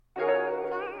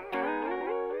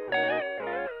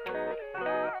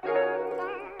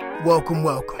Welcome,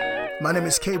 welcome. My name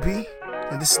is KB,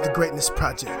 and this is the Greatness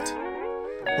Project,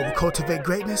 where we cultivate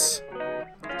greatness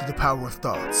through the power of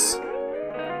thoughts.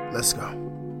 Let's go.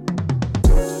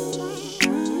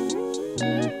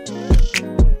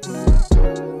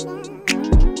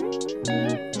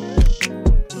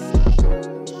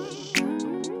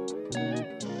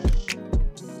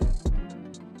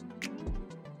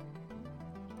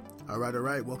 All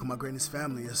right. Welcome, my greatness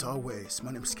family. As always,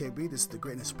 my name is KB. This is the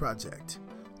Greatness Project,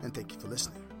 and thank you for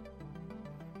listening.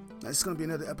 Now, this is going to be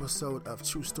another episode of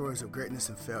True Stories of Greatness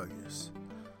and Failures.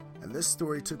 And this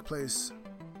story took place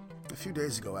a few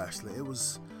days ago, actually. It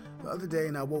was the other day,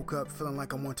 and I woke up feeling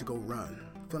like I wanted to go run,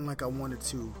 feeling like I wanted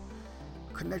to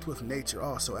connect with nature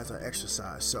also as I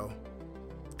exercise. So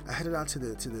I headed out to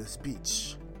this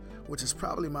beach, which is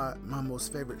probably my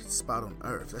most favorite spot on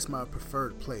earth. That's my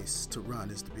preferred place to run,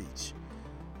 is the beach.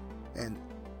 And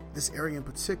this area in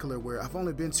particular, where I've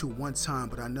only been to one time,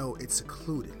 but I know it's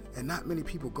secluded, and not many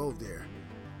people go there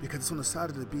because it's on the side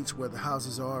of the beach where the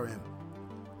houses are, and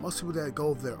most people that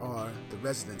go there are the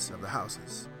residents of the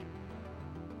houses.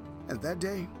 And that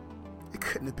day, it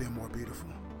couldn't have been more beautiful.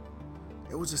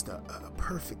 It was just a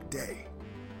perfect day.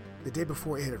 The day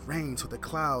before, it had rained, so the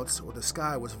clouds or the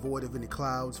sky was void of any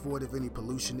clouds, void of any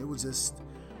pollution. It was just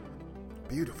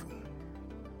beautiful.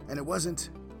 And it wasn't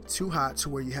too hot to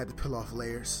where you had to peel off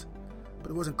layers, but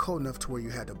it wasn't cold enough to where you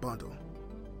had to bundle.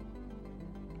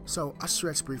 So I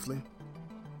stretched briefly,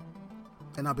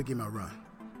 and I began my run.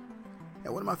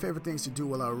 And one of my favorite things to do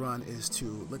while I run is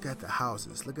to look at the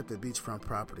houses, look at the beachfront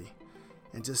property,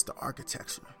 and just the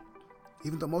architecture.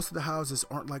 Even though most of the houses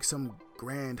aren't like some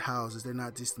grand houses, they're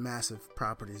not just massive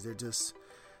properties, they're just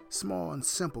small and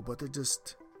simple, but they're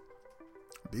just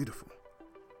beautiful.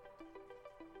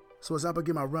 So as I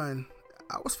began my run,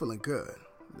 I was feeling good.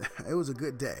 It was a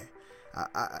good day.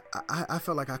 I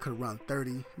felt like I could run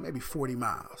 30, maybe 40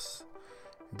 miles.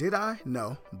 Did I?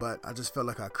 No, but I just felt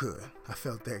like I could. I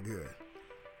felt that good.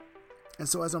 And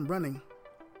so as I'm running,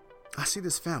 I see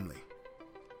this family.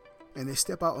 And they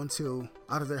step out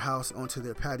of their house onto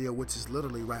their patio, which is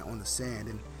literally right on the sand.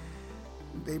 And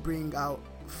they bring out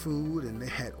food, and they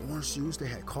had orange juice, they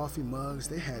had coffee mugs,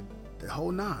 they had the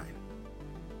whole nine.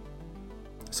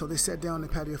 So they sat down in the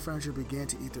patio furniture and began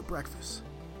to eat their breakfast.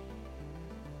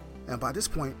 And by this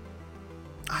point,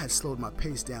 I had slowed my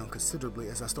pace down considerably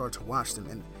as I started to watch them,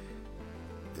 and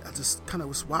I just kind of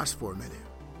was watched for a minute.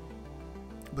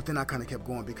 But then I kind of kept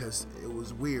going because it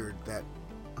was weird that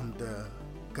I'm the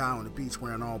guy on the beach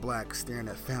wearing all black staring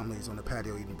at families on the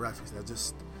patio eating breakfast.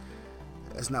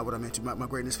 That's not what I'm into. My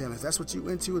greatness family, if that's what you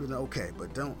into, then okay,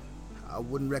 but I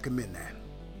wouldn't recommend that.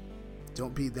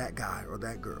 Don't be that guy or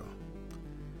that girl.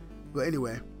 But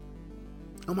anyway,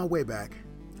 on my way back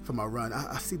from my run,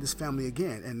 I see this family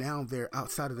again, and now they're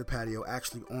outside of the patio,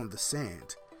 actually on the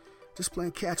sand, just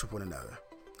playing catch with one another,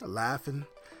 laughing,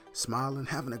 smiling,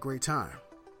 having a great time.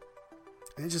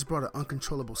 And it just brought an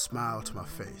uncontrollable smile to my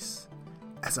face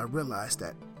as I realized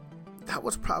that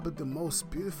was probably the most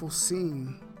beautiful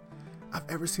scene I've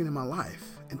ever seen in my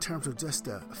life in terms of just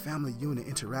a family unit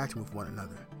interacting with one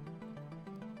another.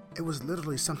 It was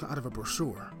literally something out of a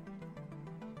brochure.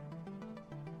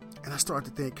 And I started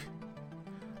to think,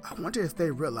 I wonder if they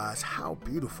realize how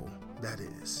beautiful that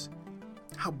is,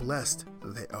 how blessed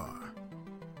they are.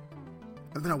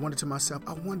 And then I wondered to myself,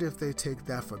 I wonder if they take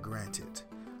that for granted.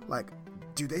 Like,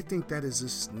 do they think that is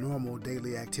just normal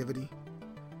daily activity?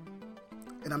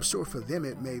 And I'm sure for them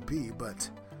it may be, but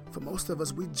for most of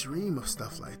us, we dream of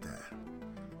stuff like that.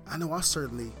 I know I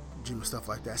certainly dream of stuff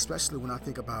like that, especially when I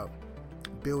think about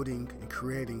building and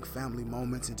creating family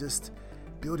moments and just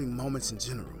building moments in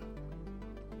general.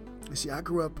 You see, I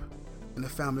grew up in a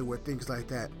family where things like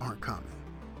that aren't common.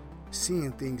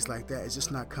 Seeing things like that is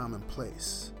just not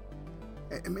commonplace.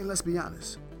 I mean, let's be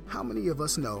honest. How many of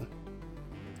us know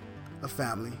a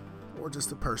family or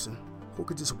just a person who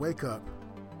could just wake up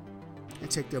and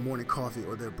take their morning coffee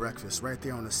or their breakfast right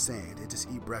there on the sand and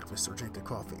just eat breakfast or drink their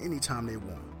coffee anytime they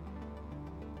want?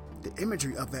 The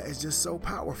imagery of that is just so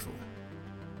powerful.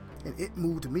 And it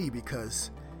moved me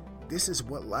because this is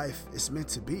what life is meant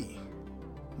to be.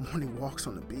 Morning walks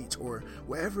on the beach or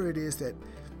wherever it is that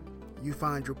you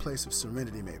find your place of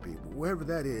serenity, maybe. Wherever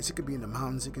that is, it could be in the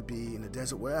mountains, it could be in the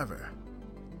desert, wherever.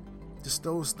 Just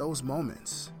those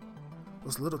moments,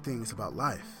 those little things about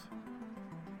life.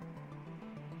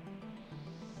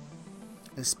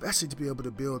 And especially to be able to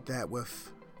build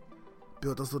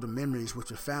those little memories with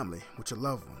your family, with your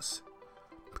loved ones.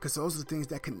 Because those are the things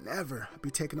that can never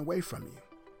be taken away from you.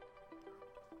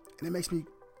 And it makes me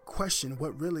question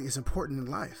what really is important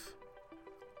in life.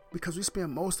 Because we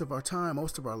spend most of our time,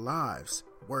 most of our lives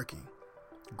working,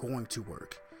 going to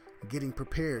work, getting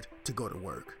prepared to go to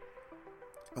work.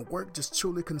 And work just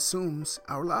truly consumes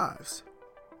our lives.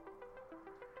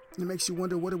 It makes you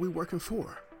wonder, what are we working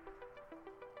for?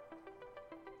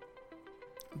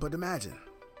 But imagine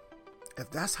if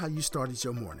that's how you started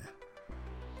your morning.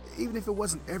 Even if it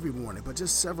wasn't every morning, but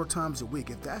just several times a week,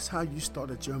 if that's how you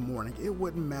started your morning, it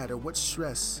wouldn't matter what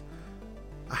stress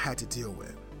I had to deal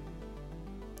with.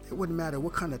 It wouldn't matter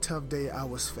what kind of tough day I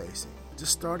was facing.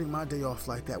 Just starting my day off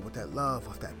like that, with that love,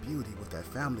 with that beauty, with that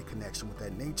family connection, with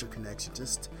that nature connection,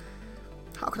 just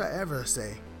how could I ever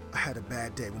say I had a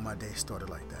bad day when my day started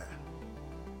like that?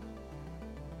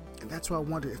 And that's why I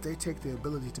wonder if they take the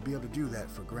ability to be able to do that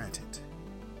for granted.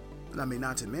 And I mean,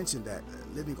 not to mention that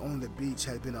living on the beach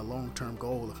had been a long-term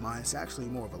goal of mine. It's actually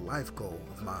more of a life goal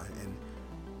of mine. And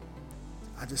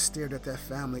I just stared at that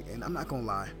family, and I'm not gonna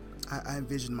lie, I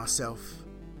envisioned myself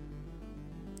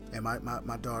and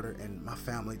my daughter and my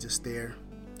family just there.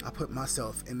 I put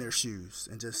myself in their shoes,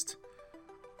 and just,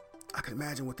 I can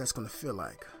imagine what that's gonna feel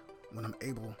like when I'm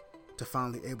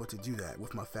finally able to do that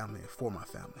with my family and for my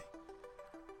family.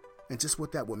 And just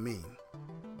what that would mean.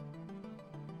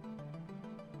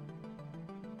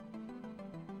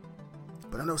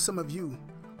 But I know some of you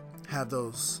have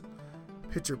those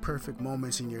picture perfect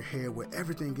moments in your head where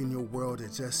everything in your world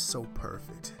is just so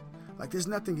perfect. Like there's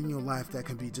nothing in your life that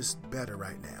can be just better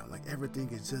right now. Like everything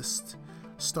is just,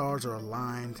 stars are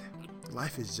aligned.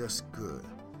 Life is just good.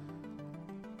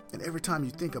 And every time you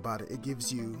think about it, it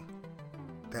gives you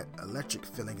that electric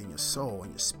feeling in your soul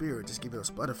and your spirit. Just give you those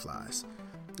butterflies.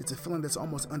 It's a feeling that's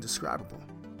almost undescribable.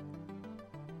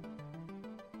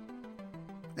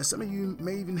 And some of you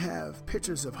may even have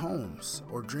pictures of homes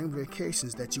or dream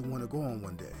vacations that you want to go on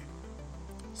one day.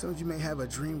 Some of you may have a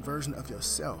dream version of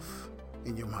yourself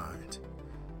in your mind.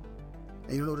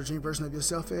 And you know what the dream version of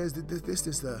yourself is? This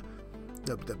is the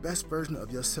best version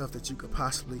of yourself that you could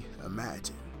possibly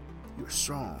imagine. You're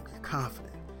strong, you're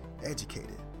confident,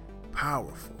 educated,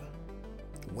 powerful,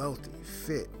 wealthy,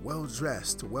 fit,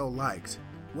 well-dressed, well-liked,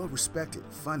 well-respected,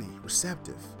 funny,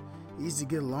 receptive, easy to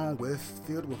get along with,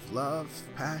 filled with love,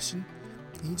 passion.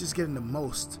 You're just getting the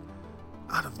most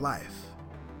out of life.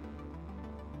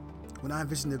 When I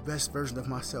envision the best version of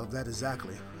myself, that is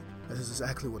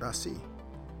exactly what I see.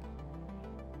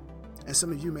 And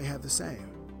some of you may have the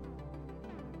same.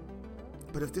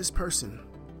 But if this person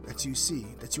that you see,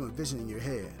 that you envision in your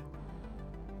head,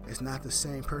 is not the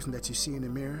same person that you see in the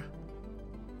mirror,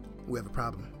 we have a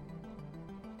problem.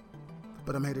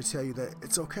 But I'm here to tell you that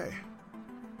it's okay.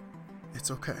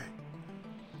 It's okay.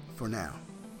 For now.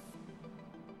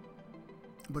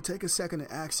 But take a second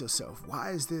and ask yourself,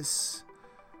 why is this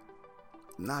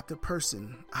not the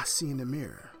person I see in the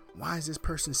mirror? Why is this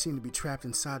person seem to be trapped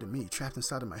inside of me, trapped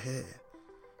inside of my head?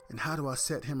 And how do I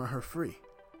set him or her free?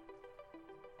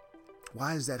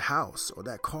 Why is that house or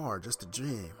that car just a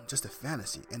dream, just a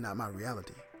fantasy, and not my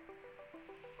reality?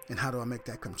 And how do I make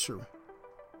that come true?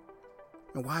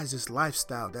 And why is this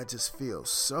lifestyle that just feels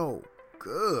so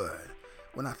good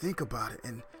when I think about it,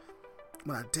 and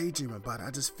when I daydream about it,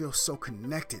 I just feel so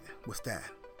connected with that?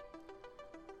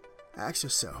 Ask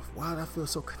yourself, why do I feel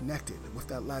so connected with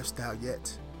that lifestyle,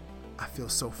 yet I feel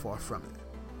so far from it?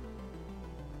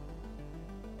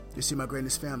 You see, my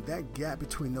greatness fam, that gap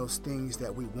between those things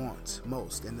that we want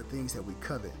most and the things that we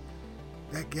covet,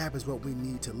 that gap is what we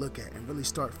need to look at and really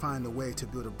start finding a way to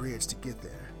build a bridge to get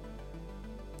there.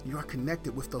 You are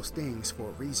connected with those things for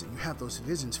a reason. You have those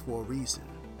visions for a reason.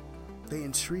 They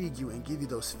intrigue you and give you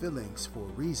those feelings for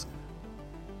a reason.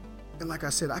 And like I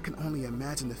said, I can only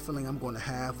imagine the feeling I'm going to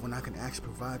have when I can actually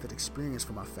provide that experience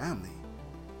for my family.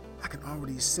 I can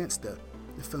already sense the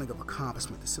feeling of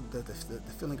accomplishment,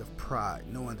 the feeling of pride,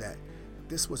 knowing that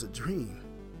this was a dream,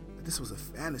 that this was a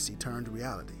fantasy turned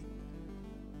reality.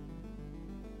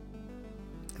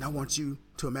 And I want you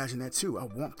to imagine that too. I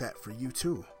want that for you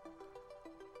too.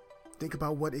 Think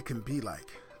about what it can be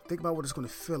like. Think about what it's going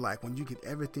to feel like when you get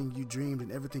everything you dreamed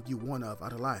and everything you want of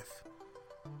out of life.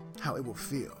 How it will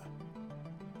feel.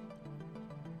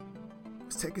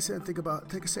 Just take a second to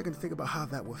think about how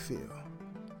that will feel.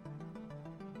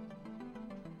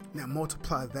 Now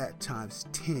multiply that times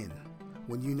 10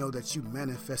 when you know that you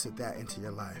manifested that into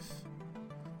your life,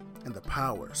 and the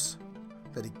powers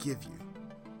that it give you,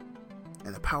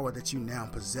 and the power that you now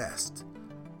possessed.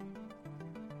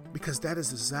 Because that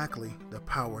is exactly the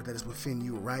power that is within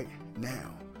you right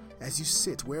now. As you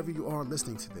sit, wherever you are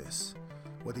listening to this,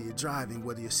 whether you're driving,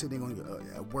 whether you're sitting on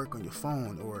at work on your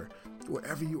phone, or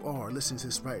wherever you are listening to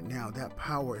this right now, that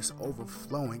power is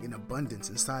overflowing in abundance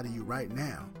inside of you right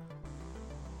now.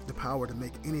 The power to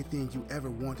make anything you ever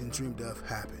want and dreamed of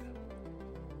happen.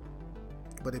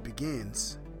 But it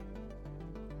begins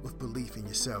with belief in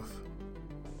yourself.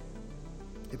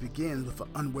 It begins with an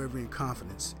unwavering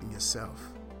confidence in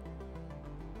yourself.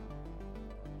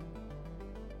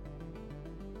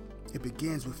 It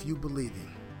begins with you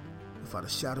believing, without a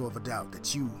shadow of a doubt,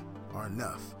 that you are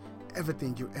enough.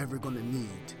 Everything you're ever going to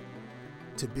need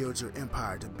to build your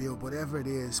empire, to build whatever it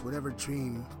is, whatever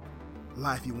dream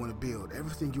life you want to build,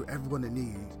 everything you're ever going to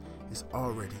need is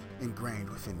already ingrained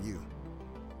within you.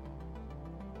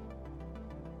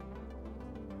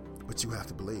 But you have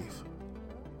to believe.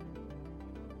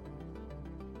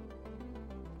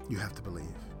 You have to believe.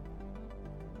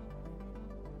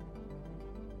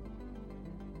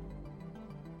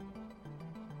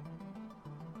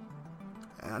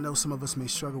 And I know some of us may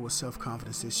struggle with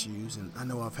self-confidence issues, and I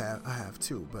know I have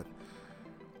too, but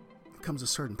it comes a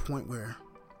certain point where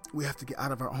we have to get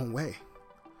out of our own way.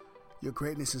 Your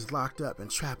greatness is locked up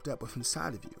and trapped up within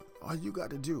inside of you. All you got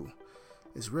to do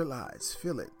is realize,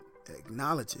 feel it,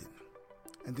 acknowledge it,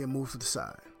 and then move to the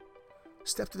side.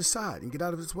 Step to the side and get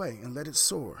out of its way and let it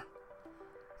soar.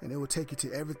 And it will take you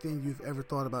to everything you've ever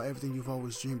thought about, everything you've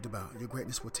always dreamed about. Your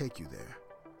greatness will take you there.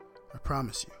 I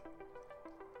promise you.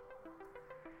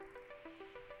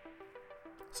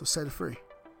 So set it free.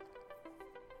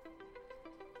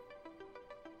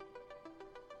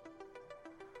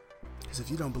 Because if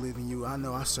you don't believe in you, I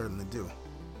know I certainly do.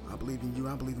 I believe in you.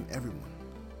 I believe in everyone.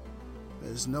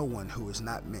 There's no one who is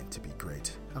not meant to be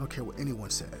great. I don't care what anyone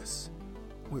says.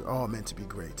 We're all meant to be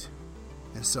great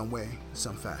in some way,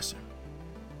 some fashion.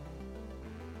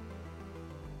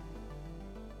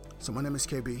 So my name is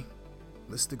KB.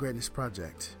 This is The Greatness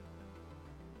Project.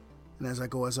 And as I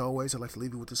go, as always, I'd like to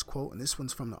leave you with this quote. And this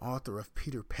one's from the author of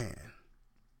Peter Pan.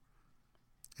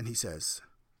 And he says,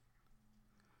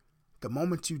 "The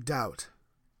moment you doubt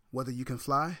whether you can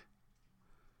fly,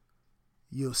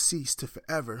 you'll cease to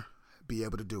forever be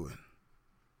able to do it."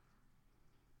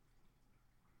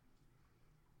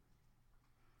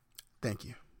 Thank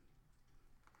you.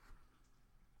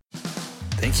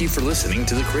 Thank you for listening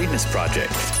to The Greatness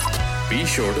Project. Be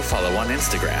sure to follow on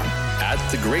Instagram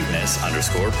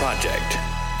 @thegreatness_project.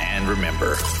 And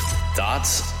remember,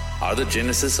 thoughts are the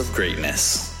genesis of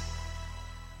greatness.